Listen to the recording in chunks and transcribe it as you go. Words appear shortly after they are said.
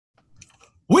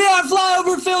We are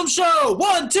Flyover Film Show.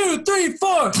 1, 2, 3,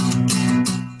 4.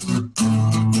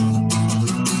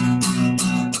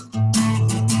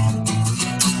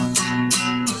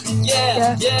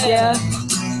 Yeah.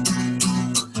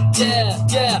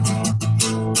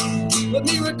 Let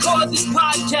me record this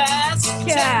podcast.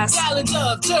 Yes. 10 gallons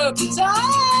of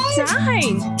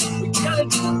turpentine. We gotta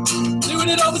doing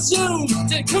it over Zoom.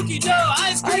 To cookie dough,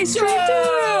 ice cream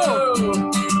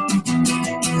dough.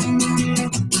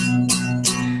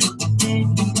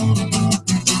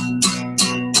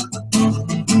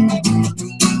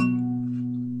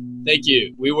 Thank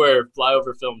you. We were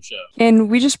Flyover Film Show. And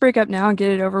we just break up now and get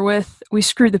it over with. We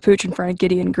screwed the pooch in front of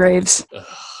Gideon Graves.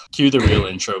 Cue the real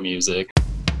intro music.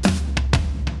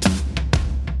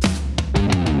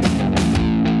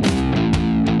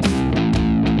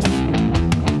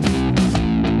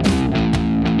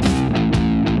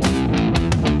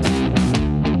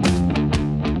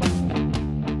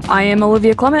 I am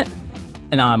Olivia Clement.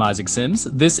 And I'm Isaac Sims.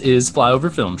 This is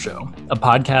Flyover Film Show, a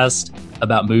podcast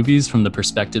about movies from the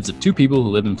perspectives of two people who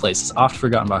live in places oft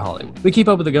forgotten by Hollywood. We keep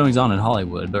up with the goings-on in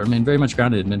Hollywood, but remain very much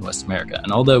grounded in Midwest America.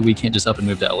 And although we can't just up and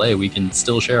move to LA, we can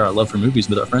still share our love for movies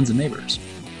with our friends and neighbors.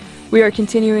 We are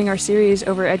continuing our series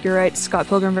over Edgar Wright's Scott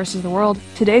Pilgrim vs. the World.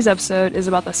 Today's episode is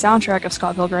about the soundtrack of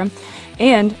Scott Pilgrim,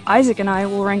 and Isaac and I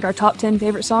will rank our top 10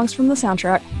 favorite songs from the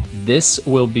soundtrack. This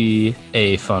will be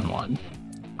a fun one.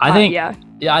 I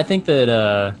think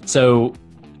that, so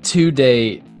to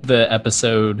date, the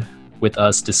episode with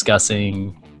us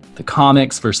discussing the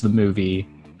comics versus the movie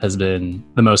has been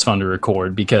the most fun to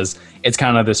record because it's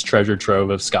kind of this treasure trove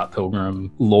of Scott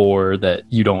Pilgrim lore that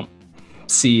you don't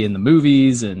see in the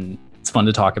movies, and it's fun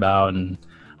to talk about and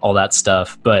all that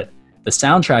stuff. But the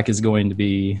soundtrack is going to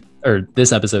be, or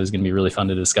this episode is going to be really fun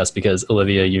to discuss because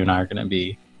Olivia, you and I are going to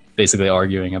be basically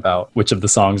arguing about which of the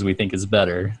songs we think is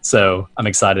better. So I'm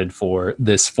excited for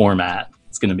this format.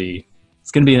 It's going to be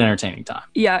an entertaining time.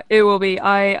 Yeah, it will be.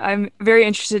 I'm very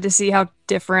interested to see how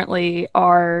differently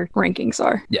our rankings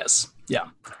are. Yes. Yeah.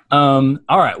 All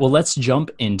right. Well, let's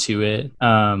jump into it.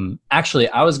 Actually,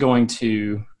 I was going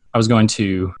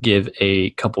to give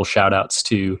a couple shout outs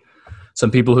to some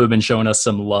people who have been showing us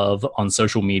some love on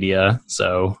social media. So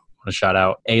I want to shout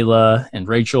out Ayla and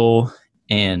Rachel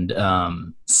and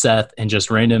Seth and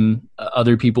just random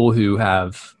other people who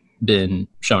have been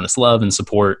showing us love and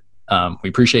support. We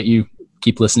appreciate you.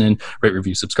 Keep listening, rate,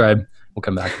 review, subscribe. We'll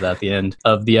come back to that at the end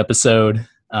of the episode.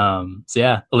 So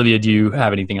yeah, Olivia, do you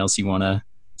have anything else you want to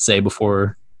say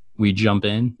before we jump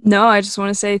in? No, I just want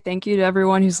to say thank you to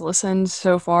everyone who's listened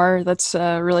so far. That's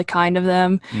really kind of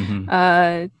them.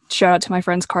 Mm-hmm. Shout out to my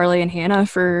friends Carly and Hannah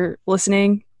for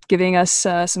listening, giving us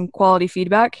some quality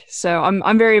feedback. So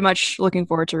I'm very much looking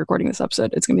forward to recording this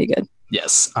episode. It's going to be good.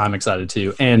 Yes, I'm excited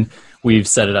too. And we've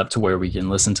set it up to where we can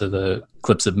listen to the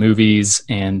clips of movies,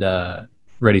 and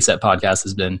Ready Set Podcast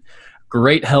has been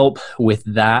great help with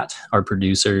that, our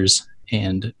producers,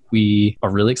 and we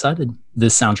are really excited.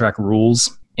 This soundtrack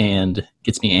rules and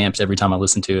gets me amped every time I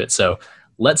listen to it. So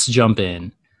let's jump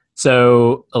in.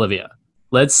 So Olivia,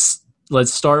 let's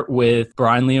start with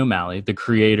Brian Lee O'Malley, the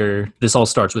creator. This all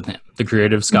starts with him, the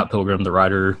creator of Scott Pilgrim, the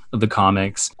writer of the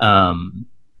comics,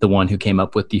 the one who came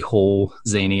up with the whole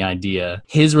zany idea.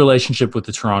 His relationship with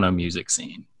the Toronto music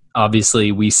scene.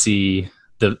 Obviously, we see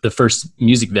the first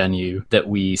music venue that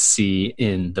we see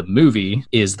in the movie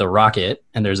is the Rocket,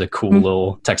 and there's a cool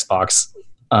little text box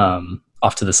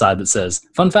off to the side that says,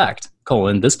 "Fun fact, :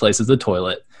 this place is the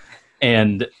toilet."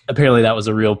 And apparently that was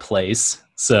a real place.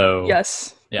 So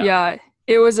yes. Yeah,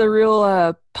 it was a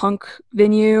real punk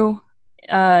venue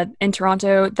in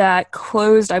Toronto that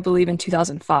closed, I believe, in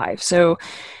 2005. So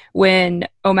when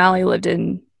O'Malley lived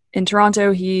in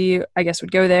Toronto, he, I guess,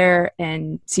 would go there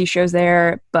and see shows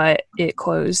there, but it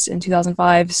closed in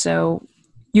 2005. So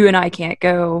you and I can't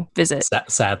go visit.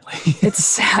 Sadly. It's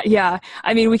sad. Yeah.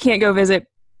 I mean, we can't go visit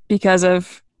because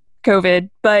of COVID,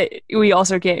 but we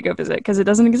also can't go visit because it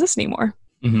doesn't exist anymore.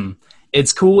 Mm-hmm.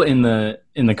 It's cool in the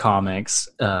comics.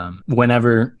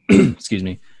 Whenever, excuse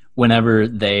me, whenever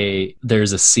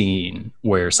there's a scene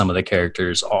where some of the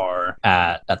characters are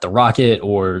at the Rocket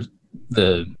or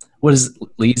what is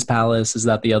Lee's Palace? Is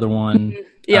that the other one?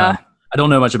 Yeah. I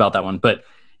don't know much about that one, but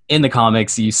in the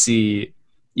comics, you see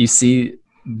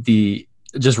the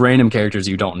just random characters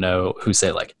you don't know who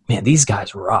say like, "Man, these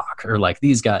guys rock," or like,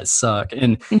 "These guys suck,"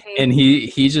 and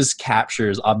he just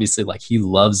captures, obviously, like, he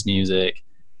loves music.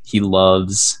 He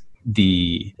loves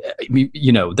there's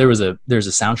a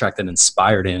soundtrack that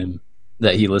inspired him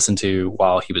that he listened to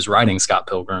while he was writing Scott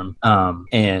Pilgrim.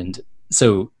 And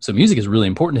so music is really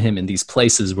important to him, and these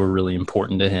places were really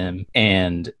important to him.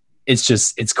 And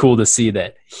it's cool to see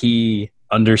that he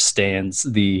understands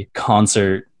the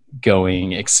concert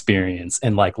going experience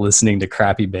and like listening to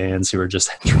crappy bands who are just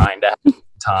trying to have a good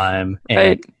time.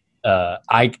 And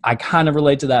I kind of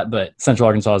relate to that, but Central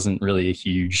Arkansas isn't really a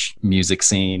huge music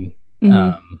scene.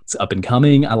 It's up and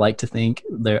coming. I like to think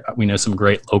we know some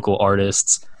great local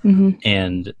artists,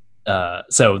 and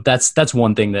so that's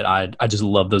one thing that I just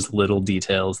love, those little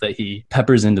details that he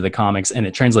peppers into the comics, and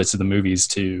it translates to the movies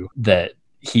too, that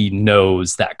he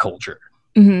knows that culture.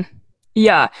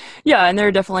 Yeah, and there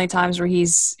are definitely times where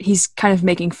he's kind of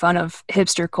making fun of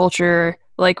hipster culture,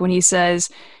 like when he says,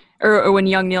 or when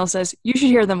Young Neil says, "You should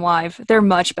hear them live. They're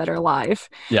much better live."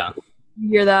 Yeah. You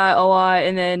hear that a lot,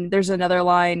 and then there's another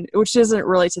line which doesn't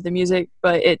relate to the music,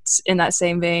 but it's in that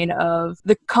same vein of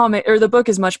the comic or the book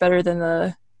is much better than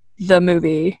the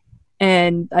movie,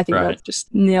 and I think that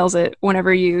just nails it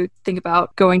whenever you think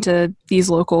about going to these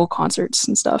local concerts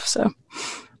and stuff. So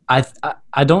I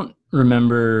don't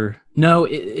remember. No,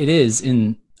 it is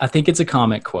in. I think it's a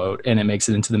comic quote, and it makes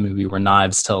it into the movie where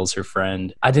Knives tells her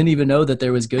friend, "I didn't even know that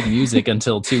there was good music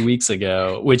until 2 weeks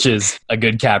ago," which is a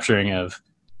good capturing of.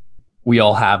 We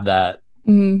all have that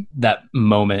that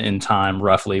moment in time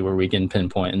roughly where we can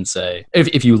pinpoint and say,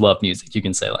 if you love music, you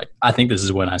can say like, I think this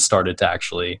is when I started to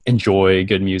actually enjoy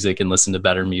good music and listen to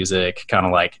better music, kind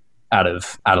of like out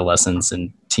of adolescence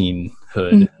and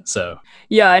teenhood. So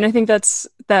yeah, and I think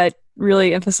that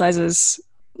really emphasizes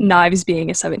Knives being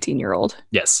a 17-year-old.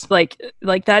 Yes, like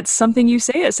that's something you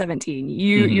say at 17.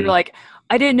 You're like,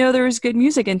 I didn't know there was good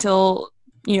music until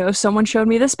someone showed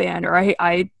me this band, or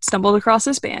I stumbled across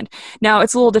this band. Now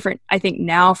it's a little different, I think,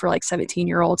 now for like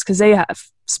 17-year-olds, because they have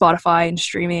Spotify and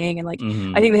streaming, and like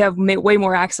I think they have way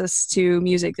more access to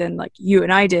music than like you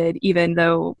and I did, even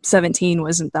though 17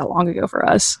 wasn't that long ago for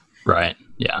us. Right.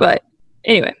 Yeah. But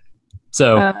anyway,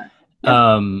 so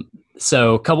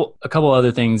so a couple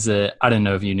other things that I didn't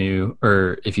know if you knew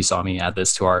or if you saw me add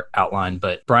this to our outline,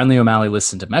 but Brian Lee O'Malley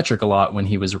listened to Metric a lot when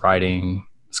he was writing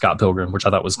Scott Pilgrim, which I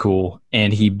thought was cool.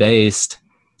 And he based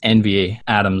Envy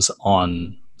Adams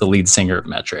on the lead singer of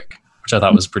Metric, which I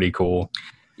thought was pretty cool.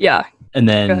 Yeah. And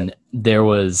then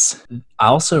I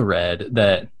also read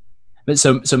that,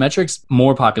 so Metric's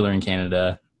more popular in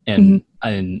Canada and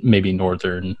maybe North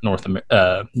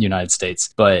United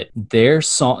States, but their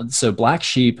song, so Black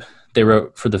Sheep, they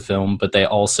wrote for the film, but they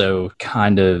also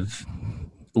kind of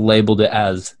labeled it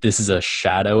as, this is a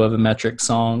shadow of a Metric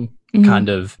song. Kind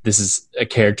of, this is a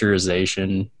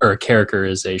characterization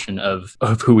of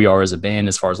who we are as a band,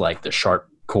 as far as like the sharp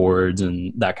chords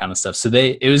and that kind of stuff. So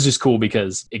it was just cool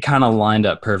because it kind of lined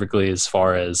up perfectly as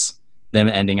far as them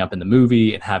ending up in the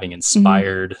movie and having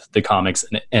inspired the comics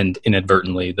and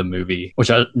inadvertently the movie, which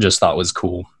I just thought was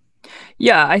cool.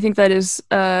 Yeah, I think that is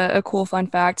a cool fun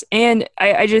fact. And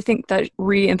I just think that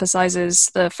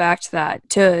re-emphasizes the fact that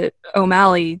to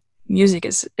O'Malley, music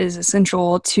is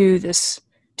essential to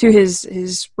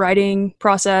his writing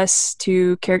process,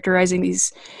 to characterizing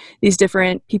these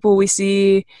different people we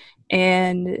see.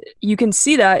 And you can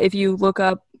see that if you look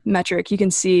up Metric, you can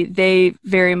see they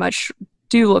very much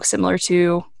do look similar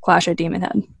to Clash at Demon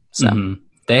Head. So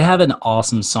they have an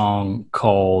awesome song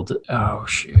called, oh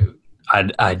shoot,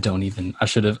 I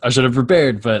should have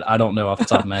prepared, but I don't know off the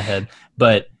top of my head.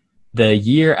 But the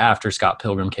year after Scott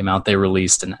Pilgrim came out, they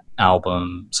released an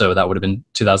album. So that would have been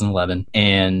 2011.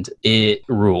 And it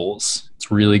rules. It's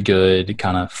really good,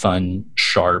 kind of fun,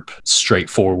 sharp,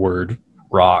 straightforward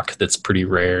rock that's pretty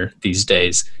rare these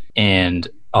days. And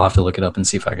I'll have to look it up and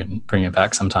see if I can bring it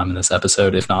back sometime in this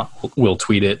episode. If not, we'll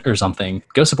tweet it or something.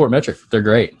 Go support Metric. They're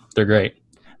great.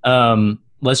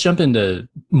 Let's jump into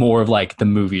more of like the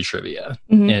movie trivia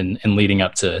and leading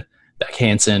up to Beck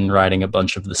Hansen writing a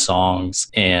bunch of the songs,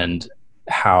 and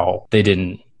how they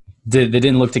didn't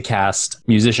look to cast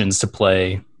musicians to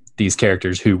play these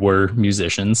characters who were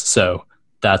musicians. So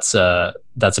that's a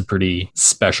pretty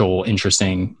special,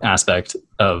 interesting aspect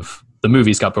of the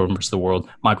movie Scott Pilgrim vs. the World.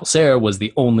 Michael Cera was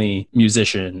the only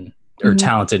musician or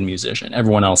talented musician.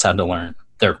 Everyone else had to learn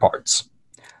their parts.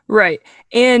 Right.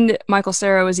 And Michael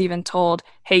Cera was even told,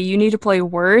 hey, you need to play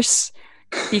worse,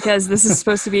 because this is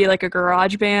supposed to be like a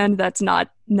garage band that's not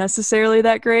necessarily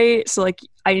that great. So like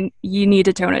you need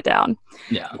to tone it down.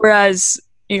 Yeah. Whereas,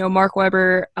 Mark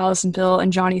Webber, Alison Pill,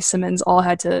 and Johnny Simmons all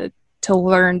had to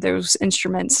learn those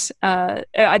instruments.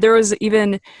 There was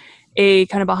even a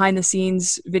kind of behind the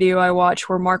scenes video I watched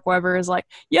where Mark Webber is like,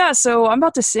 yeah, so I'm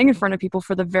about to sing in front of people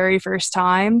for the very first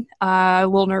time. A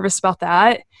little nervous about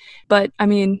that. But I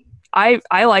mean, I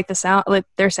like the sound, like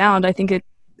their sound. I think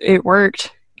it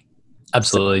worked.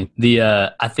 Absolutely.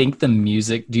 I think the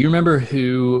music, do you remember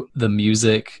who the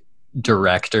music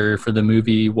director for the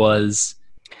movie was?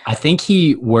 I think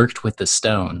he worked with the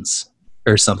Stones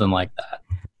or something like that.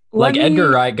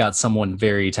 Edgar Wright got someone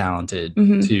very talented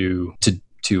to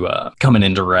come in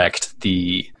and direct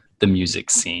the music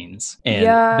scenes.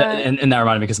 And, and that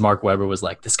reminded me because Mark Webber was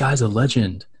like, this guy's a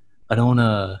legend. I've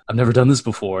never done this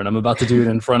before, and I'm about to do it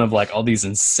in front of like all these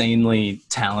insanely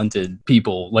talented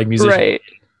people, like musicians,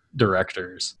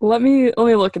 directors. Let me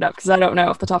look it up because I don't know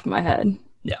off the top of my head.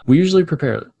 Yeah, we usually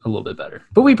prepare a little bit better,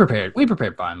 but we prepared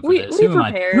fine for this. Who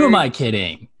am I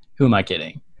kidding?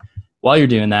 While you're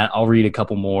doing that, I'll read a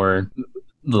couple more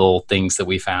little things that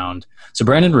we found. So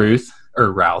Brandon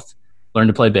Routh learned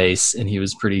to play bass, and he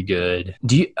was pretty good.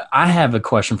 I have a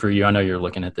question for you. I know you're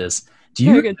looking at this. Do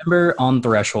you remember on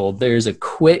Threshold, there's a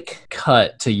quick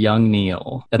cut to young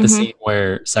Neil at the scene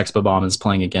where Sex Bob-omb is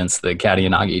playing against the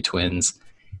Kadianagi twins,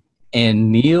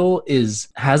 and Neil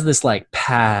has this like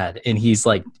pad, and he's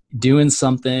like doing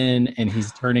something, and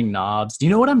he's turning knobs. Do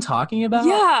you know what I'm talking about?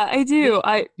 Yeah, I do.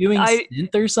 Doing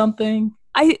synth or something.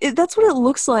 That's what it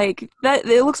looks like. That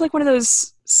it looks like one of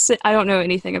those. I don't know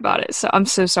anything about it, so I'm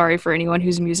so sorry for anyone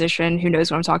who's a musician who knows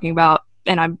what I'm talking about.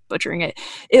 And I'm butchering it.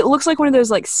 It looks like one of those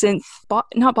like synth,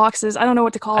 not boxes. I don't know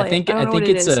what to call it. I think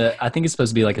it's supposed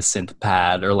to be like a synth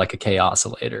pad or like a K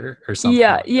oscillator or something.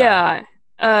 Yeah.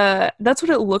 That's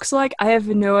what it looks like. I have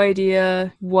no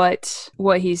idea what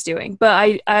he's doing.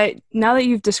 But I now that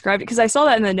you've described it, because I saw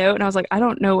that in the note and I was like, I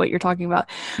don't know what you're talking about.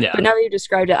 Yeah. But now that you've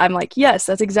described it, I'm like, yes,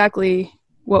 that's exactly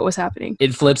what was happening.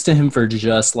 It flips to him for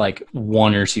just like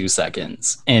 1 or 2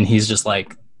 seconds, and he's just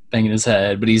like banging his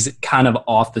head, but he's kind of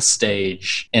off the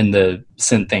stage and the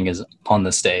synth thing is on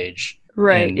the stage.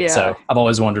 Right. And so I've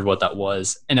always wondered what that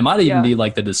was. And it might even be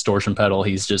like the distortion pedal.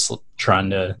 He's just trying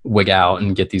to wig out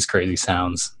and get these crazy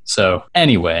sounds. So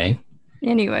anyway,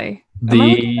 the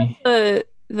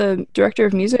director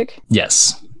of music.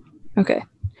 Yes. Okay.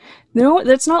 No,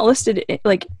 that's not listed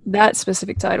like that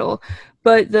specific title,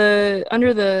 but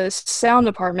under the sound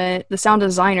department, the sound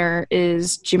designer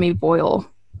is Jimmy Boyle.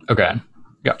 Okay.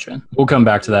 Gotcha. We'll come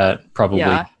back to that probably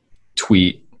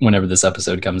tweet whenever this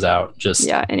episode comes out. Just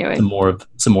anyway. some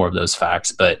more of those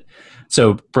facts. But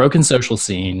so Broken Social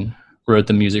Scene wrote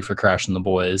the music for Crash and the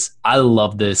Boys. I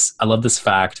love this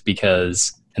fact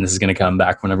because, and this is going to come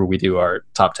back whenever we do our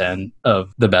top 10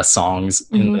 of the best songs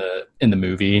in the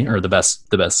movie, or the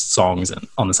best songs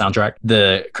on the soundtrack.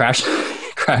 The Crash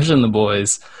and the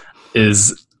Boys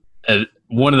is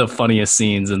one of the funniest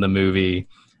scenes in the movie.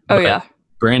 Oh yeah.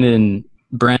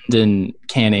 Brendan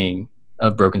Canning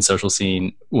of Broken Social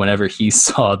Scene, whenever he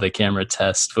saw the camera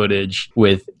test footage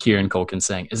with Kieran Culkin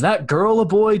saying, "Is that girl a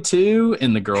boy too?"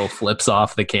 and the girl flips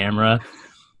off the camera,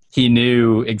 he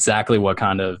knew exactly what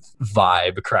kind of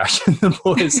vibe Crash and the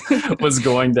Boys was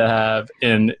going to have.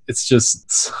 And it's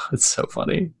so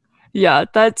funny. Yeah,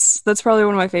 that's probably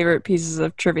one of my favorite pieces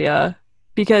of trivia,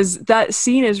 because that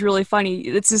scene is really funny.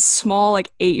 It's this small,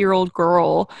 like 8-year-old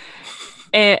girl,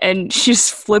 and she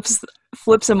just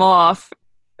flips him off.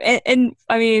 And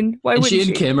I mean, why would she?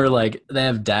 And Kim are like, they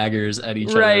have daggers at each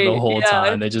other the whole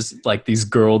time. They just like these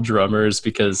girl drummers,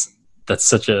 because that's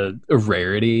such a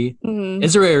rarity. Mm-hmm.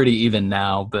 It's a rarity even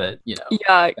now, but you know.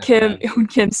 Yeah, when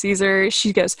Kim sees her,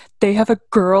 she goes, "They have a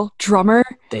girl drummer."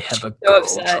 They have a girl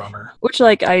drummer. Which,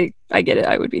 like, I get it.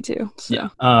 I would be too. So.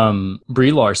 Yeah.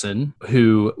 Brie Larson,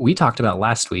 who we talked about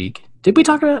last week. Did we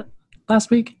talk about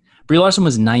last week? Brie Larson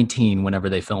was 19 whenever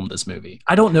they filmed this movie.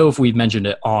 I don't know if we've mentioned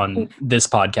it on this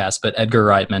podcast, but Edgar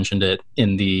Wright mentioned it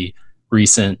in the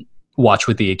recent Watch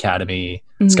with the Academy,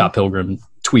 Scott Pilgrim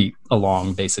tweet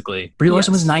along, basically. Brie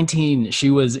Larson was 19. She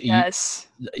was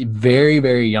very,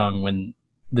 very young when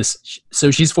this... So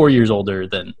she's 4 years older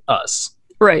than us.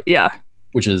 Right, yeah.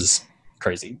 Which is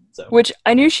crazy. So. Which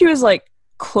I knew she was, like,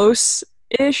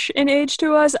 close-ish in age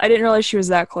to us. I didn't realize she was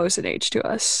that close in age to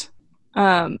us.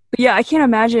 But yeah, I can't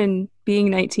imagine being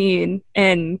 19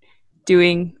 and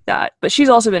doing that. But she's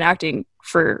also been acting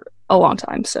for a long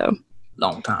time, so...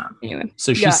 Long time. Anyway.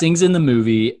 So she sings in the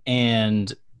movie,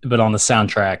 but on the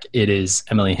soundtrack, it is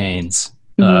Emily Haynes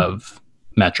of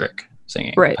Metric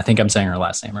singing. Right. I think I'm saying her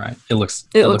last name right. It looks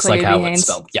like how it's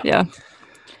spelled. Yeah.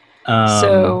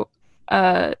 So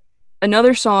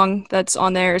another song that's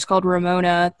on there is called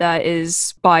Ramona, that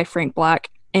is by Frank Black.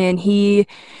 And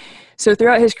so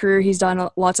throughout his career, he's done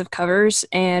lots of covers,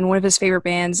 and one of his favorite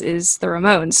bands is the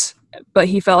Ramones. But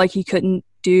he felt like he couldn't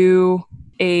do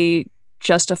a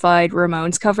Justified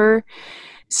Ramones cover.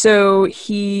 So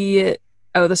the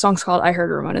song's called I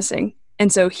Heard Ramona Sing.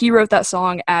 And so he wrote that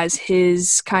song as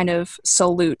his kind of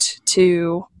salute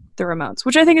to the Ramones,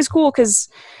 which I think is cool, because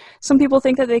some people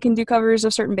think that they can do covers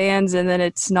of certain bands and then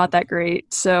it's not that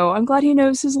great. So I'm glad he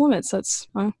knows his limits. That's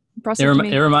impressive to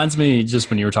me. It reminds me just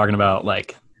when you were talking about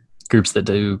like groups that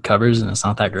do covers and it's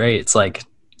not that great. It's like,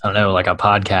 I don't know, like a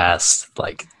podcast,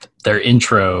 like their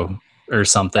intro or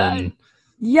something.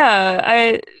 Not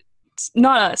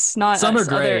us. Some us. are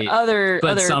great, other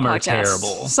some podcasts. are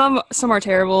terrible. Some are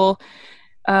terrible.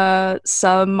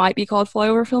 Some might be called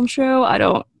Flyover Film Show. I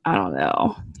don't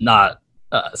know. Not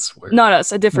us. Not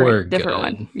us. A different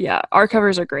one. Yeah, our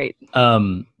covers are great.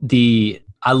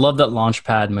 I love that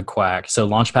Launchpad McQuack. So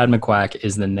Launchpad McQuack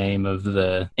is the name of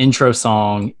the intro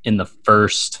song in the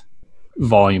first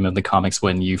volume of the comics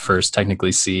when you first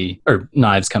technically see, or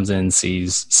Knives comes in and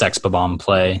sees Sex Bob-omb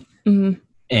play. Mm-hmm.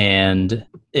 And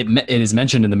it is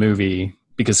mentioned in the movie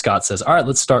because Scott says, all right,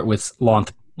 let's start with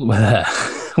Launchpad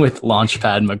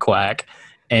McQuack.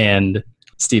 And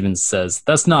Stevens says,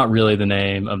 that's not really the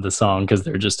name of the song because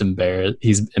they're just embarrassed.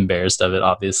 He's embarrassed of it,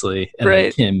 obviously. And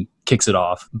then Kim kicks it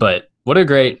off. But what a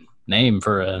great name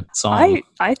for a song.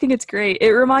 I think it's great.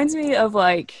 It reminds me of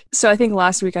like, so I think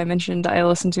last week I mentioned I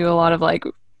listened to a lot of like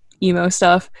emo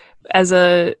stuff as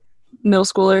a middle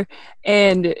schooler,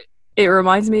 and it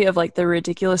reminds me of like the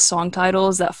ridiculous song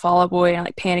titles that Fall Out Boy and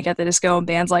like Panic at the Disco and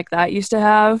bands like that used to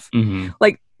have. Mm-hmm.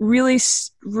 Like really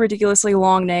ridiculously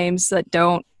long names that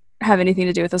don't have anything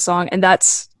to do with the song, and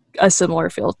that's a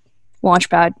similar feel.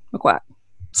 Launchpad McQuack.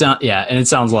 And it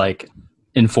sounds like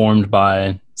informed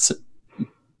by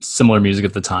similar music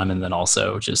at the time, and then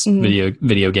also just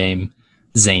video game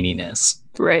zaniness.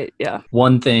 Right. Yeah.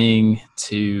 One thing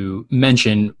to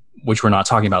mention, which we're not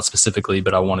talking about specifically,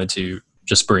 but I wanted to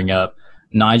just bring up,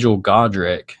 Nigel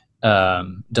Godrich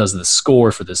does the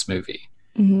score for this movie,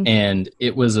 and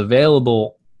it was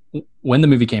available when the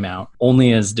movie came out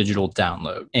only as digital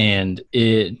download, and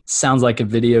it sounds like a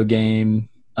video game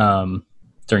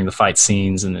during the fight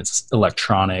scenes, and it's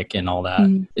electronic and all that.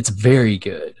 It's very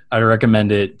good. I'd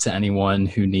recommend it to anyone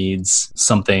who needs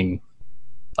something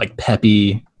like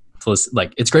peppy.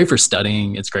 Like, it's great for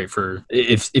studying. It's great for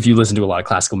if you listen to a lot of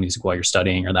classical music while you're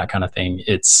studying or that kind of thing.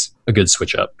 It's a good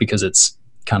switch up because it's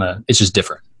just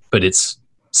different, but it's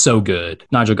so good.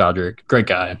 Nigel Godrich, great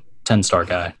guy, 10-star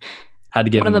guy. Had to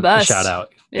give him a shout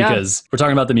out because we're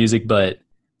talking about the music,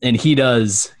 and he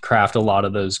does craft a lot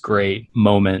of those great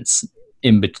moments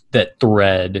that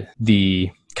thread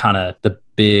the kind of the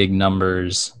big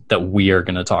numbers that we are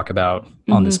going to talk about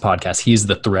on this podcast. He's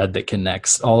the thread that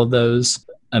connects all of those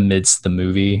amidst the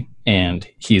movie, and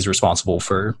he's responsible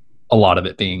for a lot of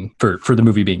it being for the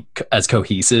movie being as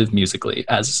cohesive musically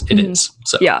as it is.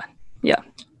 So yeah,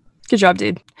 good job,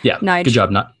 dude. Yeah, Nige. Good job,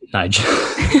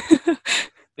 Nige.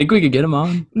 Think we could get him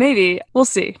on? Maybe. We'll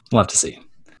see. We'll have to see.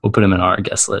 We'll put him in our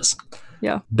guest list.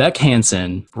 Yeah. Beck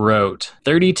Hansen wrote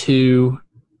 32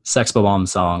 Sex Bob-omb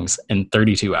songs in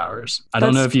 32 hours. I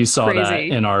don't know if you saw crazy.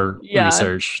 that in our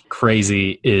research.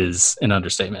 Crazy is an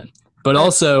understatement. But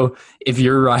also, if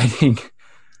you're writing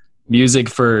music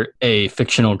for a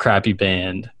fictional crappy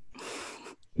band,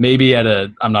 maybe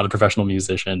I'm not a professional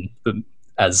musician, but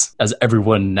as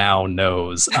everyone now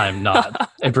knows, I'm not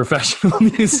a professional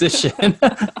musician.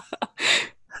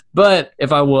 But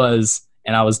if I was,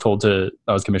 and I was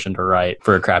commissioned to write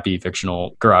for a crappy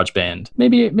fictional garage band,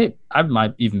 maybe I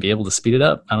might even be able to speed it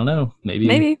up. I don't know.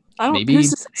 Maybe I don't. Maybe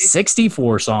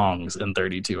 64 songs in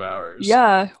 32 hours.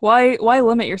 Yeah. Why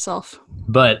limit yourself?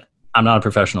 But I'm not a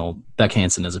professional. Beck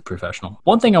Hansen is a professional.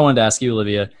 One thing I wanted to ask you,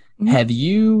 Olivia, have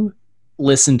you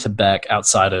listened to Beck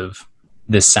outside of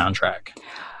this soundtrack?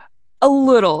 A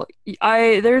little.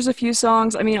 There's a few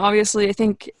songs. I mean, obviously, I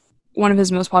think one of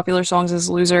his most popular songs is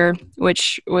Loser,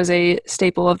 which was a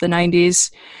staple of the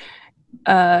 90s.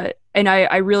 And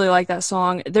I really like that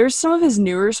song. There's some of his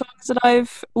newer songs that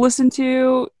I've listened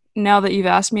to. Now that you've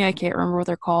asked me, I can't remember what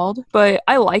they're called. But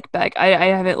I like Beck. I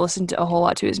haven't listened to a whole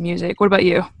lot to his music. What about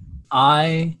you?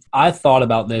 I thought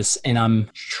about this, and I'm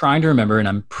trying to remember, and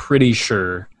I'm pretty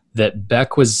sure that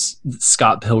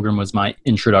Scott Pilgrim was my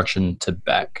introduction to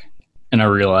Beck. And I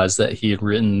realized that he had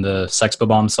written the Sex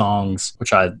Bob-omb songs,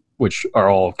 which are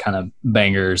all kind of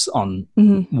bangers on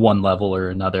one level or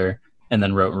another, and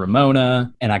then wrote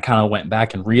Ramona. And I kind of went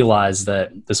back and realized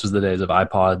that this was the days of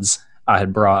iPods.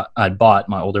 I'd bought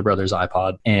my older brother's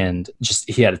iPod, and just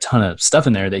he had a ton of stuff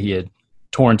in there that he had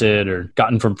torrented or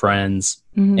gotten from friends.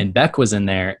 And Beck was in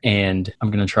there, and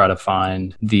I'm gonna try to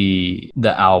find the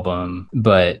album,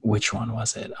 but which one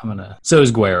was it? So it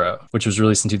was Guero, which was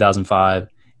released in 2005,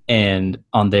 and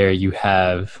on there you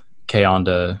have Que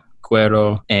Onda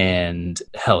Guero and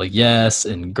Hell Yes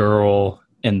and Girl,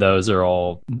 and those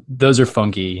are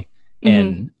funky.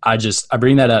 And I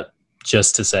bring that up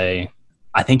just to say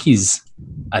I think he's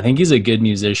a good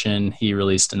musician. He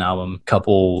released an album a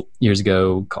couple years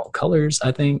ago called Colors,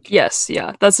 I think. Yes,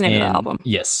 yeah, that's the name of the album.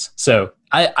 Yes. So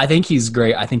I think he's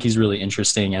great. I think he's really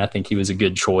interesting, and I think he was a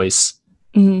good choice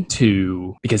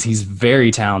because he's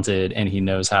very talented and he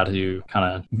knows how to kind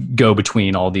of go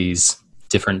between all these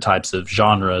different types of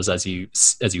genres as you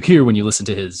hear when you listen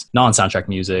to his non-soundtrack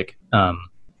music.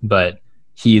 But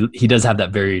he does have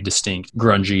that very distinct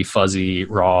grungy, fuzzy,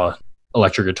 raw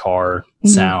electric guitar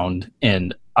sound,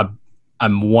 and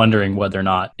I'm wondering whether or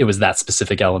not it was that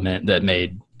specific element that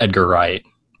made Edgar Wright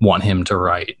want him to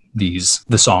write the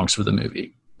songs for the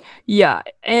movie. Yeah,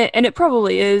 and it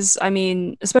probably is. I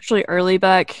mean, especially early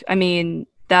Beck. I mean,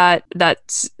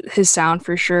 that's his sound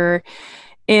for sure.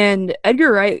 And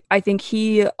Edgar Wright, I think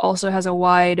he also has a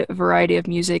wide variety of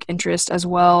music interest as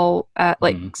well,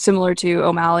 similar to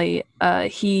O'Malley.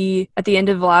 He, at the end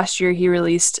of last year, he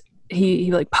released,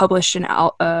 he published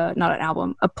not an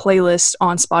album, a playlist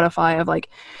on Spotify of like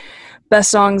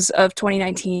best songs of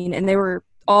 2019, and they were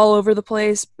all over the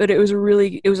place, but it was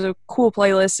a cool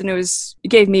playlist, and it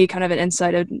gave me kind of an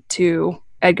insight into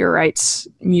Edgar Wright's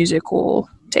musical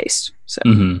taste. So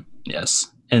yes,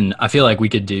 and I feel like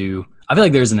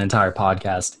there's an entire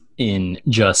podcast in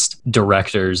just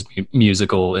directors'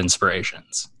 musical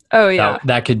inspirations. Oh yeah,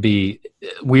 that could be.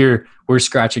 We're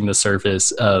scratching the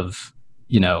surface of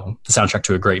the soundtrack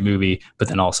to a great movie, but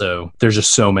then also there's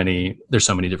so many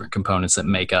different components that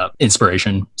make up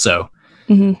inspiration. So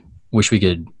wish we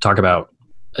could talk about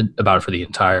it for the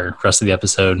entire rest of the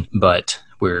episode, but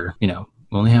we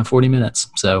only have 40 minutes.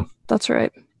 So that's right.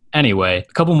 Anyway,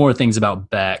 a couple more things about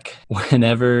Beck.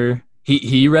 Whenever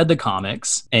he read the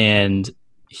comics and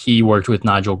he worked with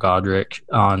Nigel Godrich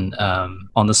on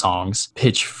the songs.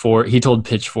 He told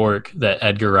Pitchfork that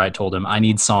Edgar Wright told him, "I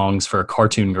need songs for a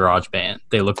cartoon garage band.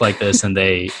 They look like this and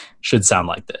they should sound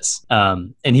like this."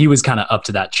 And he was kind of up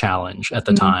to that challenge at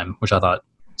the time, which I thought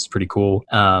was pretty cool.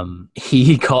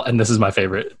 He called, and this is my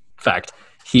favorite fact,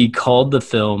 he called the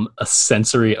film a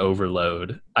sensory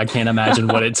overload. I can't imagine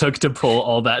what it took to pull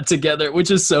all that together,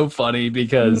 which is so funny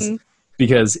because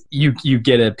you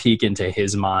get a peek into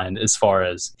his mind as far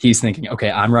as he's thinking, okay,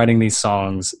 I'm writing these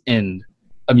songs, and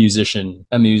a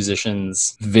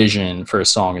musician's vision for a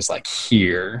song is like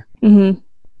here.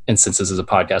 And since this is a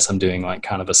podcast, I'm doing like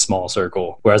kind of a small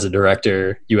circle. Whereas a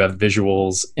director, you have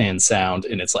visuals and sound,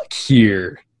 and it's like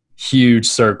here, huge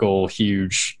circle,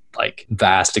 huge, like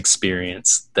vast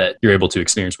experience that you're able to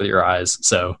experience with your eyes.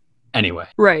 So anyway.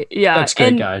 Right. Yeah. That's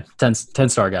great guy.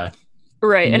 10-star guy.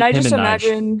 Right. And I just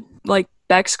imagine like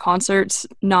Beck's concerts,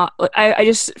 I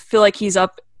just feel like he's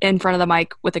up in front of the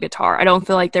mic with a guitar. I don't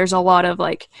feel like there's a lot of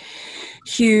like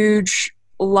huge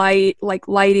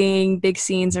lighting, big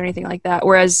scenes or anything like that.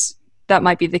 Whereas that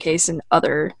might be the case in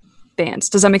other bands.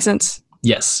 Does that make sense?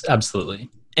 Yes, absolutely.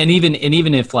 And even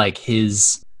if like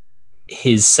his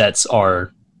sets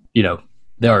are,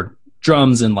 there are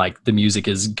drums and like the music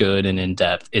is good and in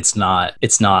depth, it's not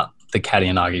the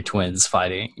Kadianagi twins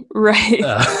fighting. Right.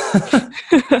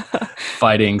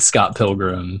 Fighting Scott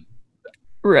Pilgrim.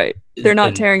 Right. They're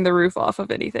not tearing the roof off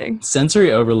of anything.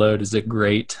 Sensory overload is a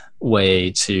great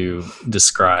way to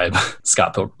describe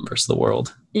Scott Pilgrim versus the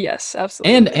World. Yes,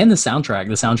 absolutely. And the soundtrack.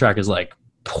 The soundtrack is like,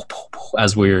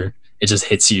 it just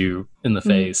hits you in the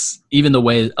face. Even the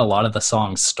way a lot of the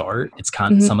songs start, it's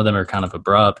some of them are kind of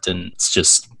abrupt, and it's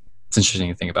interesting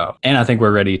to think about. And I think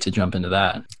we're ready to jump into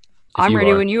that. I'm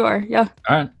ready when you are. Yeah.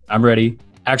 All right. I'm ready.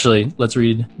 Actually, let's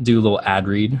do a little ad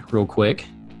read real quick.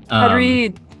 Ad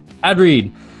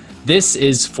read. This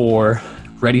is for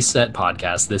Ready Set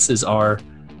Podcast. This is our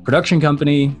production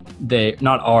company.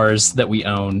 Not ours that we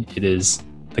own. It is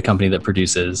the company that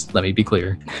produces. Let me be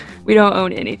clear. We don't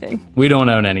own anything. We don't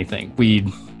own anything.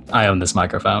 I own this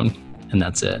microphone, and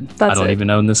that's it. I don't even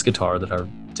own this guitar that I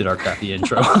did our crappy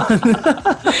intro on.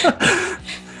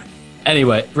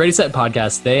 Anyway, Ready Set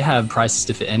Podcast, they have prices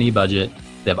to fit any budget.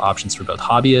 They have options for both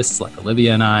hobbyists like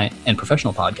Olivia and I, and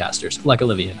professional podcasters like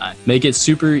Olivia and I. Make it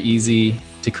super easy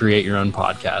to create your own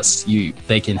podcast.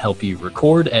 They can help you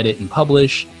record, edit, and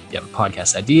publish. You have a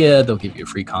podcast idea, they'll give you a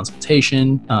free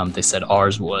consultation. They said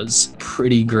ours was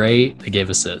pretty great. They gave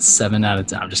us a 7 out of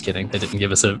 10. I'm just kidding. They didn't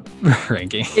give us a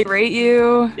ranking. They rate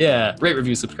you. Yeah, rate,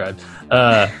 review, subscribe.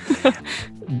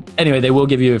 Anyway, they will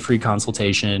give you a free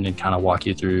consultation and kind of walk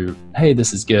you through, hey,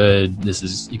 this is good.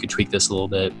 You could tweak this a little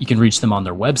bit. You can reach them on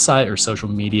their website or social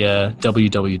media,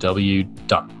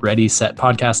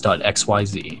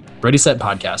 www.readysetpodcast.xyz. Ready Set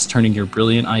Podcast, turning your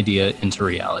brilliant idea into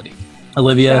reality.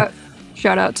 Olivia.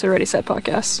 Shout out to Ready Set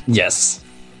Podcast. Yes.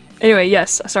 Anyway,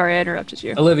 yes. Sorry, I interrupted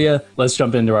you. Olivia, let's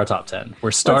jump into our top 10.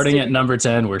 We're starting do at it. number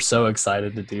 10. We're so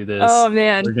excited to do this. Oh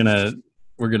man,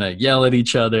 We're gonna yell at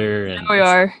each other, and we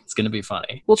are. It's gonna be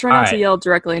funny. We'll try All not to right. yell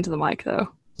directly into the mic, though.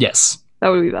 Yes. That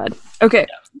would be bad. Okay,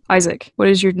 Isaac, what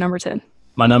is your number 10?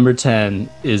 My number 10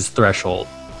 is Threshold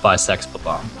by Sex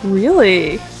Bomb.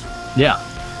 Really? Yeah.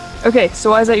 Okay, so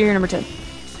why is that your number 10?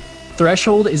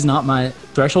 Threshold's not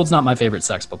my favorite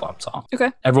Sex Bomb song.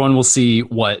 Okay. Everyone will see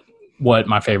what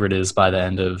my favorite is by the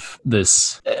end of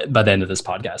this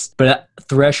podcast. But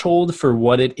Threshold, for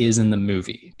what it is in the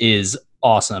movie, is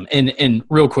awesome. And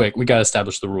real quick, we got to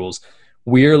establish the rules.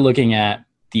 We're looking at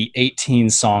the 18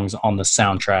 songs on the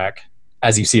soundtrack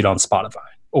as you see it on Spotify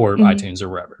or iTunes or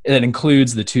wherever. It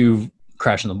includes the 2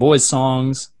 Crash and the Boys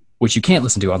songs, which you can't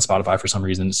listen to on Spotify for some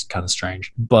reason. It's kind of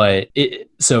strange. But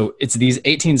it's these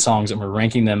 18 songs, and we're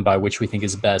ranking them by which we think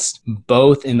is best,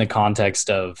 both in the context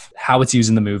of how it's used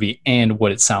in the movie and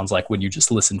what it sounds like when you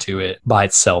just listen to it by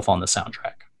itself on the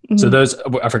soundtrack. Mm-hmm.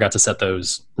 So I forgot to set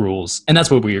those rules, and that's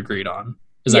what we agreed on.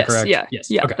 Is that correct? Yeah. Yes.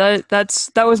 Yeah. Okay.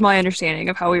 That was my understanding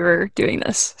of how we were doing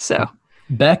this. So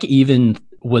Beck even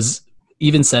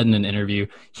said in an interview,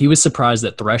 he was surprised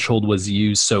that Threshold was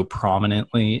used so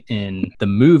prominently in the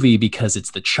movie because it's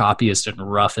the choppiest and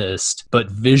roughest, but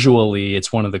visually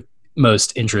it's one of the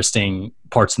most interesting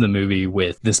parts of the movie,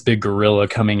 with this big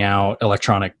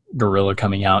electronic gorilla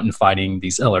coming out and fighting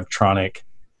these electronic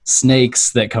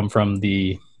snakes that come from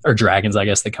or dragons, I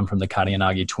guess, that come from the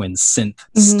Kariyanagi twins synth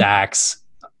stacks.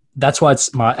 That's why it's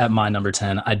at my number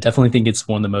 10. I definitely think it's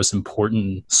one of the most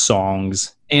important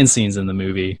songs and scenes in the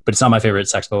movie, but it's not my favorite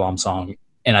Sex Bomb song.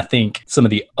 And I think some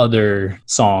of the other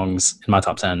songs in my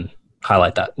top 10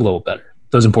 highlight that a little better,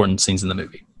 those important scenes in the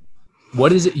movie.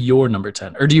 What is your number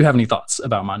 10? Or do you have any thoughts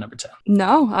about my number 10?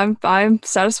 No, I'm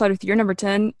satisfied with your number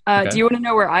 10. Okay. Do you want to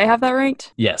know where I have that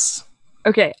ranked? Yes.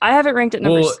 Okay, I have it ranked at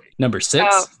number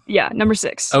 6? Yeah, number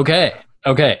 6. Okay.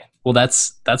 Well,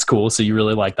 that's cool. So you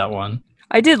really like that one.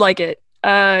 I did like it.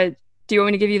 Do you want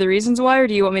me to give you the reasons why, or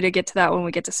do you want me to get to that when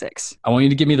we get to 6? I want you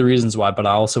to give me the reasons why, but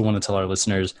I also want to tell our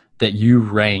listeners that you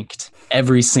ranked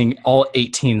all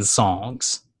 18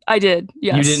 songs. I did,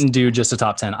 yes. You didn't do just a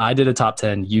top 10. I did a top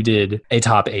 10. You did a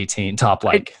top 18,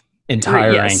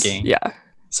 entire ranking. Yeah.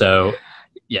 So,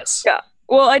 yes. Yeah.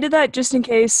 Well, I did that just in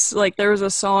case, there was a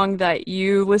song that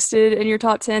you listed in your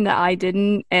top 10 that I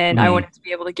didn't, and I wanted to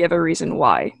be able to give a reason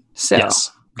why. So.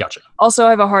 Yes. Gotcha. Also, I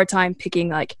have a hard time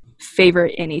picking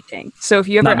favorite anything. So if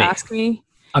you ever ask me,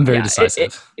 I'm very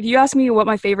decisive. If you ask me what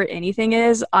my favorite anything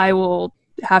is, I will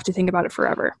have to think about it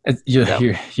forever.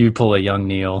 You pull a young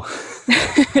Neil.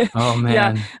 Oh man.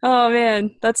 Yeah. Oh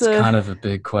man, that's kind of a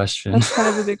big question. That's kind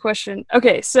of a big question.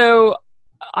 Okay, so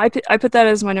I put that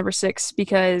as my number 6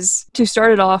 because to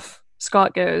start it off,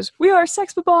 Scott goes, "We are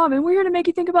Sex Bomb, and we're here to make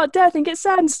you think about death and get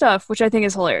sad and stuff," which I think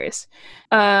is hilarious.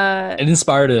 It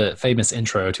inspired a famous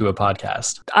intro to a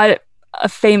podcast. A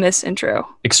famous intro.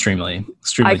 Extremely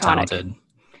iconic. Talented.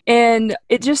 And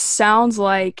it just sounds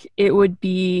like it would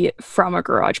be from a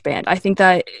garage band. I think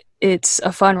that it's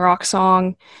a fun rock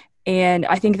song, and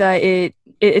I think that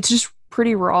it's just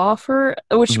pretty raw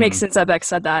which makes sense that Beck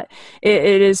said that.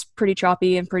 It is pretty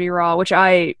choppy and pretty raw, which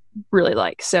I really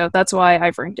like. So that's why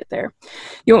I've ranked it there.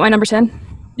 You want my number 10?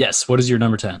 Yes. What is your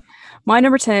number 10? My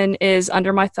number 10 is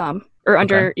Under My Thumb.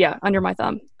 Under My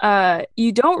Thumb.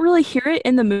 You don't really hear it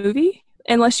in the movie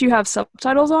unless you have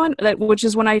subtitles on, which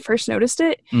is when I first noticed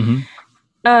it. Mm-hmm.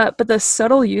 But the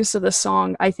subtle use of the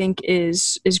song, I think,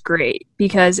 is great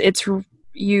because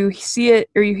you see it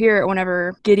or you hear it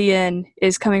whenever Gideon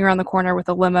is coming around the corner with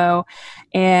a limo,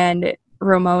 and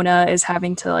Ramona is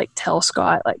having to tell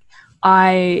Scott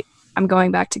I'm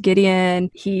going back to Gideon.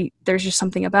 There's just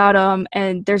something about him.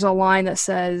 And there's a line that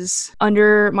says,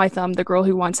 "Under my thumb, the girl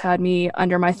who once had me.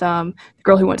 Under my thumb, the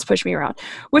girl who once pushed me around,"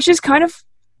 which is kind of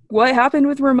what happened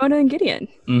with Ramona and Gideon.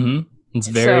 Mm-hmm. It's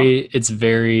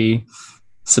very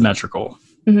symmetrical.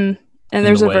 Mm-hmm. And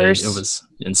there's a verse. It was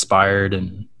inspired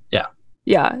and yeah.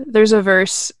 Yeah. There's a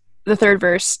verse. The third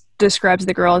verse describes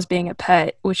the girl as being a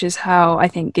pet, which is how I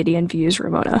think Gideon views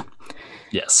Ramona.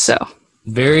 Yes. So.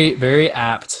 Very, very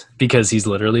apt because he's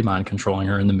literally mind controlling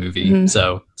her in the movie. Mm-hmm.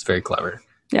 So it's very clever.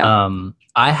 Yeah.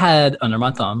 I had Under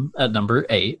My Thumb at number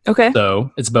 8. Okay.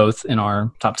 So it's both in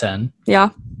our top 10. Yeah.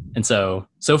 And so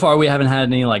far we haven't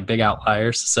had any big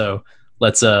outliers. So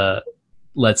let's hear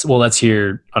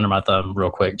Under My Thumb real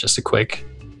quick. Just a quick.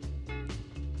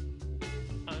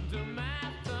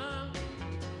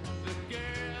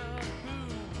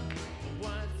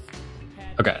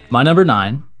 Okay. My number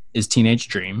 9 is Teenage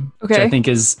Dream, which I think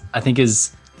is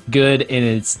good, and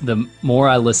it's the more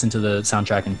I listen to the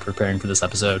soundtrack and preparing for this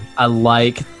episode, I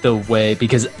like the way,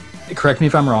 because correct me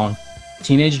if I'm wrong,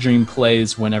 Teenage Dream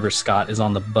plays whenever Scott is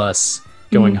on the bus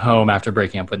going home after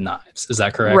breaking up with Knives. Is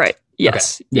that correct? Right.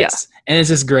 Yes. Okay. Yes. Yeah. And it's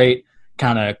this great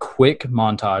kind of quick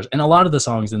montage, and a lot of the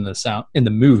songs in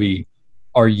the movie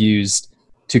are used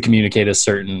to communicate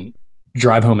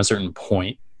drive home a certain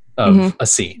point of a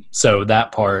scene. So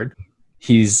that part,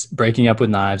 he's breaking up with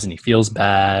Knives and he feels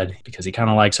bad because he kind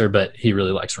of likes her, but he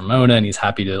really likes Ramona and he's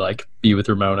happy to like be with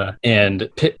Ramona. And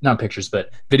not pictures, but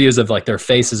videos of like their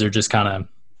faces are just kind of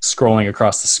scrolling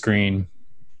across the screen.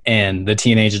 And the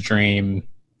teenage dream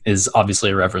is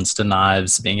obviously a reference to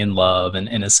Knives being in love and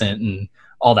innocent and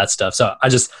all that stuff. So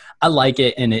I like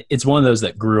it. And it's one of those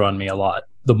that grew on me a lot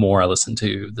the more I listened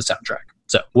to the soundtrack.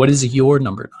 So what is your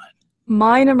number 9?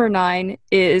 My number 9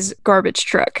 is Garbage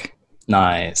Truck.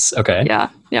 Nice. Okay. Yeah.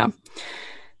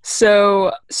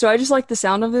 So I just like the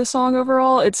sound of this song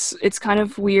overall. It's kind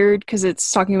of weird because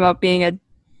it's talking about being a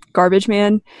garbage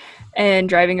man and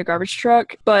driving a garbage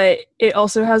truck, but it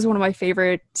also has one of my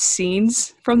favorite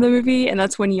scenes from the movie, and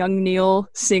that's when young Neil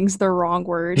sings the wrong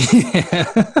word.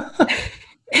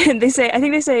 And I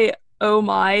think they say, "Oh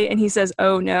my," and he says,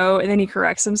 "Oh no," and then he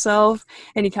corrects himself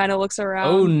and he kind of looks around.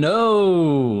 Oh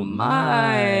no,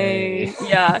 my.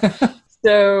 Yeah.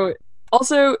 So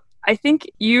also, I think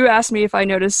you asked me if I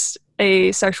noticed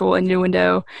a sexual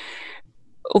innuendo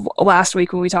last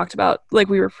week when we talked about, like,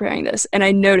 we were preparing this, and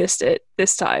I noticed it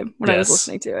this time when I was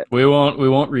listening to it. We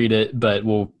won't read it, but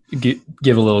we'll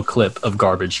give a little clip of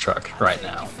Garbage Truck right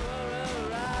now.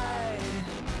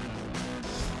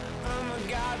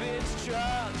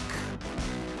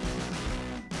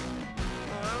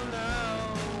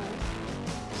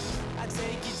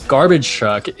 Garbage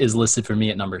Truck is listed for me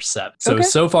at number 7.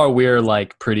 So far we're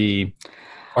like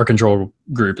our control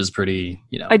group is pretty,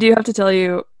 I do have to tell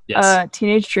you, yes.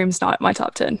 Teenage Dream's not my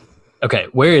top 10. Okay,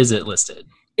 where is it listed?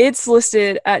 It's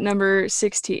listed at number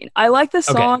 16. I like the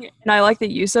song and I like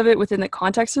the use of it within the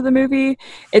context of the movie.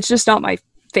 It's just not my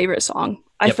favorite song.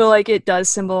 I feel like it does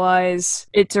symbolize,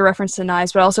 it's a reference to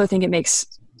Knives, but I also think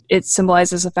it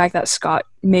symbolizes the fact that Scott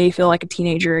may feel like a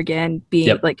teenager again,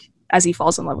 being like, as he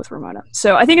falls in love with Ramona.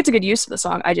 So I think it's a good use of the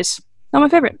song. Not my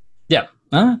favorite. Yeah,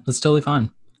 that's totally fine.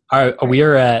 All right, we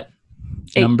are at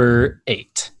 8. Number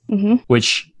 8,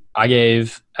 which I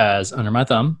gave as Under My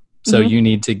Thumb. So you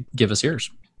need to give us yours.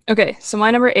 Okay, so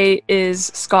my number 8 is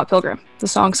Scott Pilgrim, the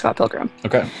song Scott Pilgrim.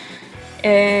 Okay.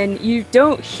 And you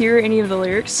don't hear any of the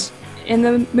lyrics in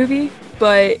the movie,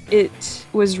 but it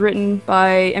was written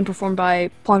by and performed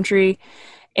by Plumtree.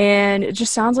 And it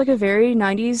just sounds like a very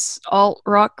 90s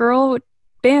alt-rock girl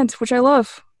band, which I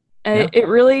love. And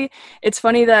it's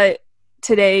funny that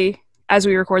today, as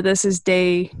we record this, is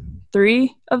day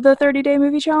 3 of the 30-day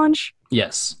movie challenge.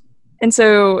 Yes. And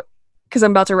so, because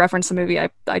I'm about to reference the movie I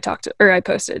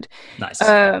posted. Nice.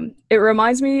 It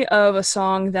reminds me of a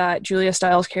song that Julia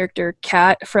Stiles' character,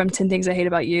 Kat, from 10 Things I Hate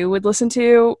About You, would listen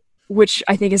to, which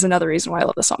I think is another reason why I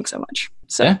love the song so much.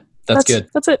 So yeah, that's good.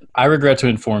 That's it. I regret to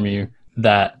inform you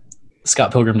that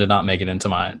Scott Pilgrim did not make it into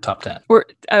my top 10.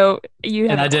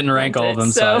 And I didn't rank all of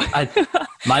them. So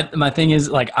my thing is,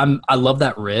 like, I love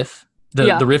that riff.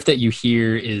 The riff that you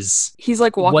hear is he's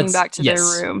like walking back to their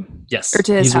room, or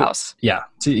to his house. Yeah,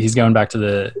 he's going back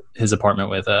to his apartment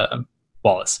with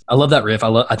Wallace. I love that riff.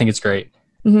 I think it's great.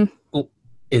 Mm-hmm.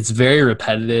 It's very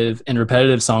repetitive, and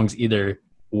repetitive songs either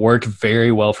work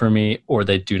very well for me or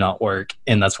they do not work.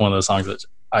 And that's one of those songs that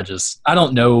I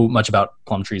don't know much about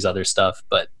Plumtree's other stuff,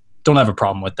 but don't have a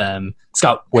problem with them.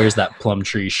 Scott wears that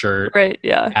Plumtree shirt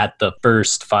at the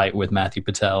first fight with Matthew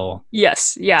Patel.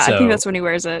 Yes. Yeah. So, I think that's when he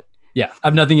wears it. Yeah. I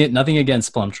have nothing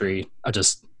against Plumtree. I'm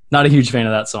just not a huge fan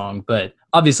of that song, but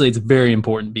obviously it's very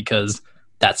important because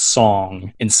that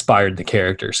song inspired the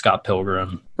character Scott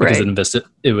Pilgrim because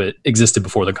it existed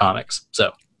before the comics.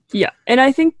 So yeah. And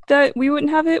I think that we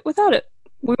wouldn't have it without it.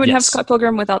 We wouldn't have Scott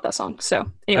Pilgrim without that song. So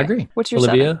anyway, I agree. What's your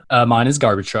Olivia? 7? Mine is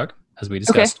Garbage Truck, as we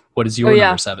discussed. Okay. What is your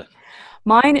number 7?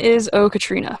 Mine is Oh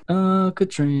Katrina. Oh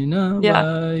Katrina,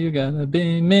 why you gotta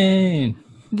be mean?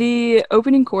 The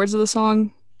opening chords of the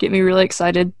song get me really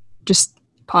excited, just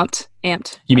pumped,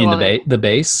 amped. You mean the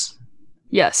bass?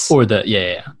 Yes. Or the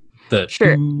the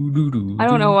sure. I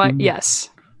don't know what. Yes.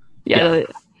 Yeah.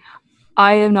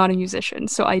 I am not a musician,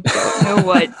 so I don't know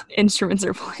what instruments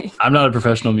are playing. I'm not a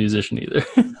professional musician either.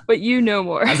 But you know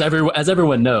more. As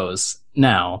everyone knows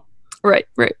now. Right.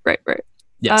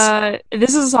 Yes.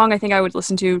 This is a song I think I would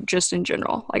listen to just in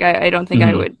general. Like, I don't think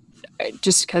I would,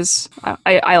 just because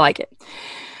I like it.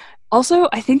 Also,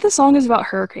 I think the song is about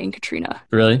Hurricane Katrina.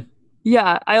 Really?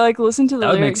 Yeah. I listened to the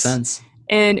lyrics. That would make sense.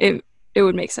 And it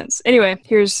would make sense. Anyway,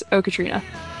 here's Oh Katrina.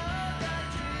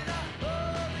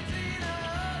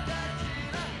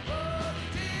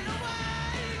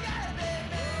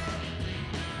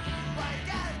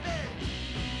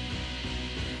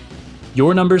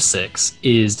 Your number 6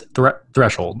 is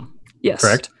Threshold. Yes.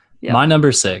 Correct? Yeah. My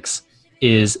number 6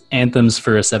 is Anthems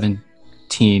for a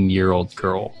 17-year-old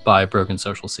Girl by Broken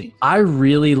Social Scene. I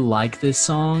really like this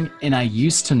song, and I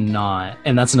used to not.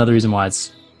 And that's another reason why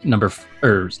it's number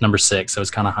 6, so it's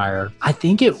kind of higher. I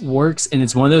think it works, and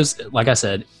it's one of those, like I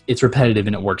said, it's repetitive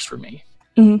and it works for me.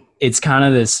 Mm-hmm. It's kind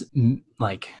of this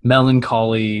like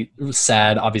melancholy,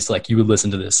 sad, obviously like you would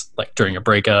listen to this like during a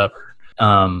breakup,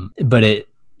 but it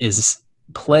is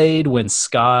played when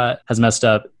Scott has messed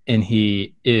up and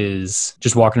he is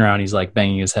just walking around. He's like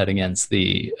banging his head against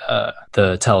the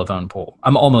telephone pole.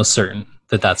 I'm almost certain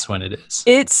that that's when it is.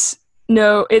 It's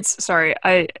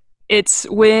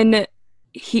when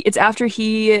it's after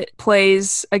he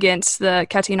plays against the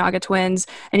Katanaga twins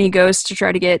and he goes to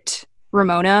try to get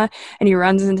Ramona and he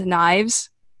runs into knives.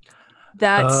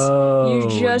 That's you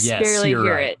just barely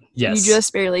hear it. Yes. You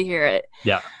just barely hear it.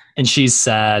 Yeah. And she's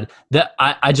sad. That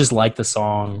I just like the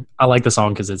song. I like the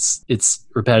song because it's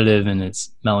repetitive and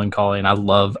it's melancholy. And I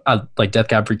like Death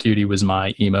Cab for Cutie was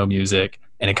my emo music,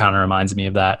 and it kind of reminds me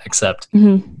of that. Except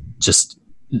just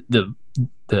the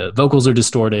vocals are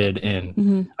distorted,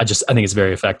 and I think it's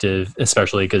very effective,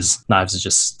 especially because Knives is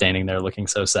just standing there looking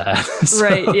so sad. So,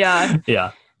 right? Yeah.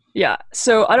 Yeah. Yeah.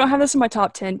 So I don't have this in my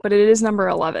top 10, but it is number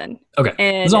 11. Okay.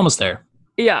 And it's almost there.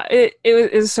 Yeah, it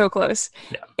was so close.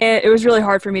 Yeah. And it was really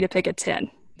hard for me to pick a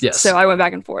 10. Yes. So I went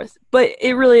back and forth. But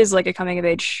it really is like a coming of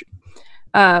age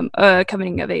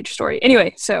story.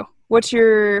 Anyway, so what's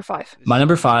your 5? My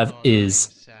number 5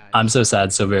 is I'm So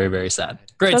Sad, So Very, Very Sad.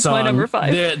 Great that's song. That's my number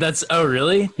 5. Oh,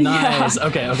 really? Nice. Yeah.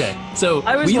 Okay. So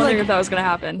I was wondering if that was going to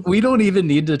happen. We don't even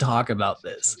need to talk about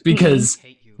this because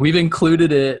we've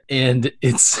included it, and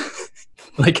it's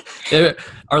like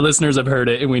our listeners have heard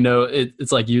it, and we know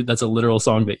it's like that's a literal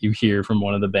song that you hear from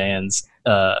one of the bands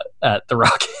at the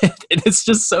Rocket, and it's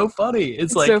just so funny.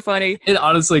 It's like so funny. It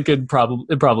honestly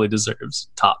probably deserves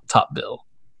top bill.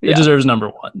 It deserves number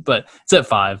 1, but it's at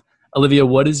 5. Olivia,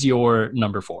 what is your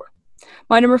number 4?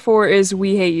 My number 4 is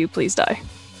We Hate You, Please Die.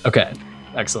 Okay,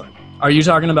 excellent. Are you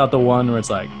talking about the one where it's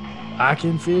like, I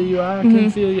can feel you, I can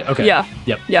feel you? Okay. Yeah.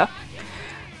 Yep. Yeah.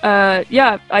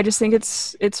 I just think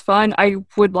it's fun. I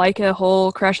would like a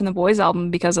whole Crash and the Boys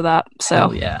album because of that. So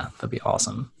hell yeah, that'd be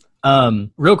awesome.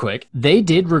 Real quick, they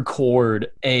did record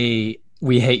a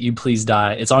We Hate You, Please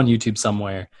Die. It's on YouTube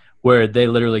somewhere where they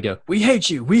literally go, we hate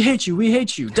you, we hate you, we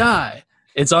hate you, die.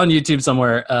 It's on YouTube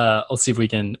somewhere. Let's see if we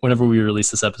can, whenever we release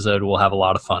this episode, we'll have a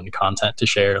lot of fun content to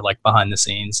share, like behind the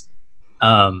scenes.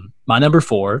 My number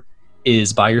 4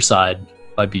 is By Your Side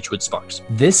by Beachwood Sparks.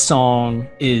 This song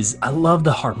I love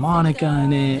the harmonica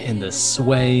in it and the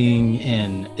swaying,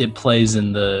 and it plays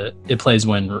when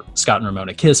Scott and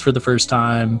Ramona kiss for the first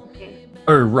time,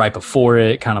 or right before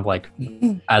it, kind of like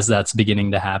as that's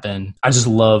beginning to happen. I just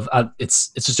love it's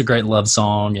just a great love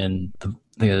song, and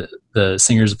the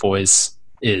singer's voice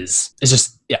is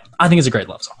just, I think it's a great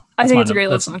love song. I think it's a great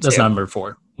love song too. That's number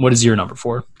 4. What is your number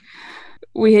 4?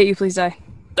 We Hate You, Please Die.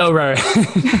 Oh, right.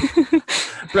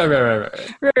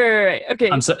 Right. Okay.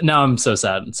 I'm so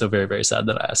sad. So very, very sad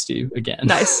that I asked you again.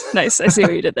 Nice. I see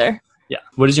what you did there. Yeah.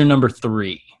 What is your number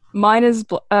 3? Mine is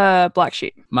Black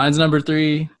Sheep. Mine's number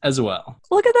 3 as well.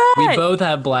 Look at that. We both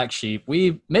have Black Sheep.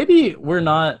 Maybe we're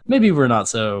not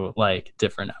so like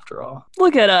different after all.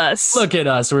 Look at us.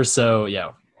 We're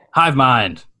so Hive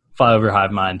Mind. Fly over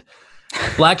Hive Mind.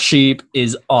 Black Sheep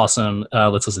is awesome.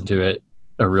 Let's listen to it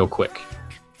real quick.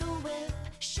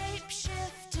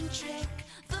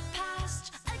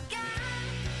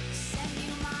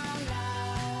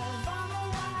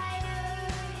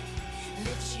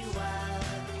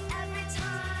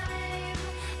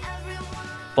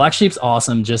 Black Sheep's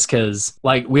awesome just because,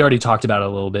 like, we already talked about it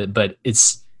a little bit, but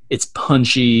it's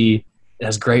punchy. It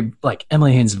has great, like,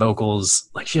 Emily Haynes vocals.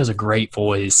 Like, she has a great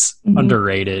voice.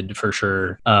 Underrated for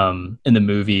sure. In the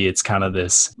movie, it's kind of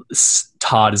this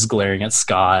Todd is glaring at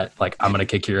Scott, like, I'm gonna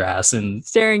kick your ass in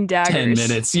staring daggers. 10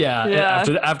 minutes. Yeah.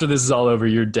 After this is all over,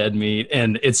 you're dead meat.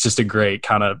 And it's just a great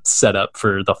kind of setup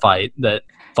for the fight that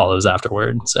follows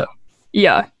afterward. So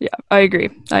yeah, I agree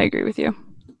with you.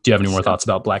 Do you have any more thoughts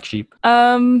about Black Sheep?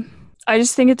 I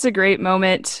just think it's a great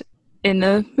moment in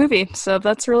the movie. So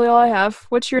that's really all I have.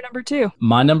 What's your number 2?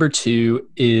 My number 2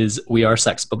 is We Are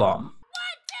Sex Bomb.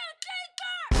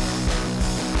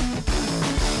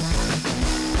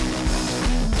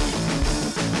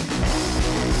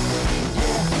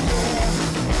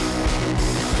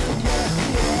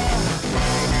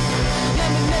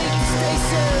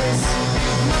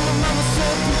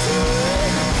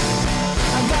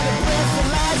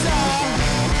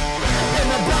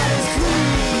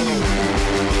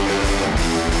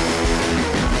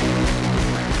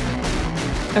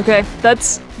 Okay,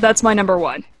 that's my number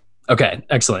one. Okay,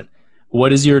 excellent.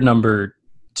 What is your number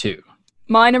 2?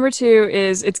 My number 2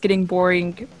 is It's Getting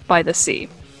Boring by the Sea.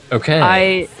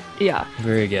 Okay. Yeah.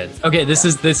 Very good. Okay, this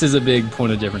is a big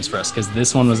point of difference for us because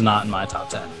this one was not in my top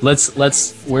 10.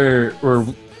 We're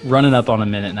running up on a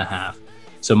minute and a half.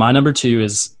 So my number 2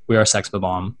 is We Are Sex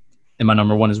Bomb, and my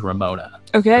number 1 is Ramona.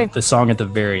 Okay. The song at the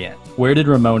very end. Where did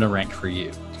Ramona rank for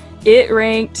you? It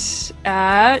ranked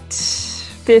at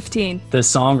 15. The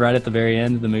song right at the very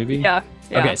end of the movie? Yeah.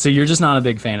 Okay, so you're just not a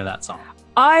big fan of that song.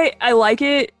 I like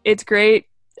it. It's great.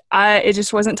 It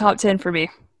just wasn't top 10 for me.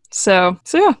 So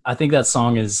yeah. I think that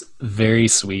song is very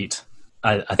sweet.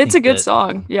 I think it's a good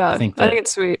song. Yeah. I think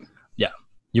it's sweet. Yeah.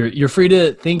 You're free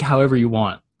to think however you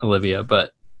want, Olivia,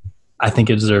 but I think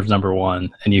it deserves number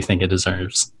 1 and you think it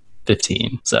deserves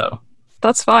 15. So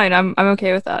that's fine. I'm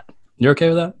okay with that. You're okay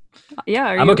with that? Yeah.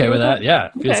 I'm okay with that.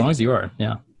 Yeah. Okay. As long as you are.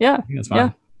 Yeah. Yeah. I think that's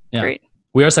fine. Yeah. Great.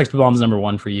 We Are Sex Bombs number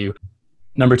 1 for you.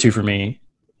 Number 2 for me.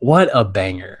 What a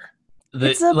banger.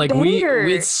 It's a banger.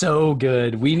 It's so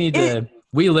good.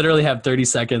 We literally have 30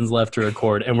 seconds left to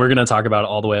record, and we're going to talk about it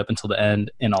all the way up until the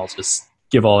end, and I'll just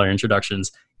give all our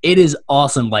introductions. It is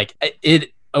awesome. Like,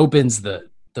 it opens the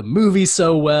movie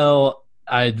so well.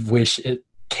 I wish it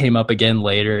came up again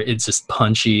later. It's just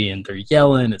punchy, and they're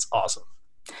yelling. It's awesome.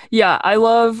 Yeah,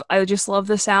 I just love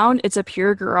the sound. It's a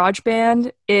pure garage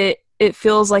band. It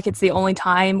feels like it's the only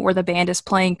time where the band is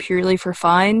playing purely for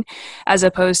fun, as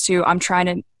opposed to I'm trying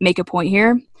to make a point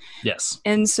here. Yes.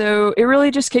 And so it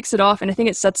really just kicks it off, and I think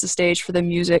it sets the stage for the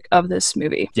music of this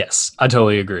movie. Yes, I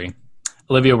totally agree.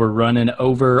 Olivia, we're running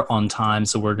over on time,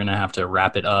 so we're going to have to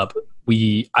wrap it up.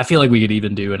 I feel like we could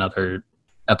even do another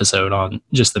episode on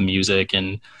just the music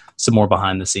and some more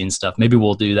behind the scenes stuff. Maybe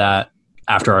we'll do that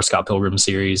after our Scott Pilgrim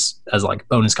series as like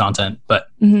bonus content, but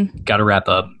got to wrap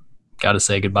up. Got to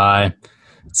say goodbye.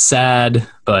 It's sad,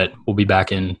 but we'll be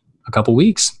back in a couple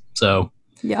weeks. So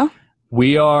yeah,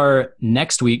 we are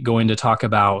next week going to talk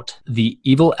about the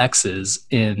Evil X's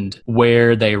and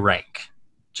where they rank,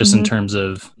 just in terms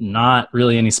of not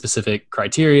really any specific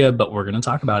criteria, but we're going to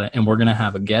talk about it. And we're going to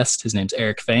have a guest. His name's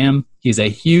Eric Pham. He's a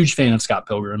huge fan of Scott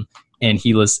Pilgrim, and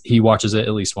he watches it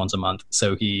at least once a month.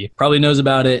 So he probably knows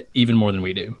about it even more than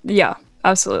we do. Yeah,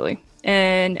 absolutely.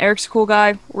 And Eric's a cool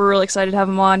guy. We're really excited to have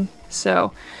him on.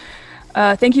 So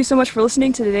thank you so much for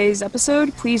listening to today's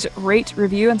episode. Please rate,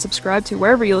 review, and subscribe to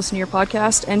wherever you listen to your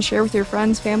podcast, and share with your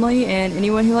friends, family, and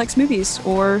anyone who likes movies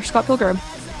or Scott Pilgrim.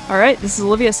 All right, this is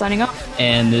Olivia signing off.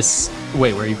 And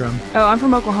wait, where are you from? Oh, I'm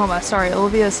from Oklahoma. Sorry,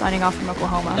 Olivia is signing off from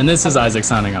Oklahoma. And this is Isaac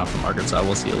signing off from Arkansas.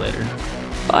 We'll see you later.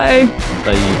 Bye.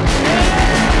 Bye.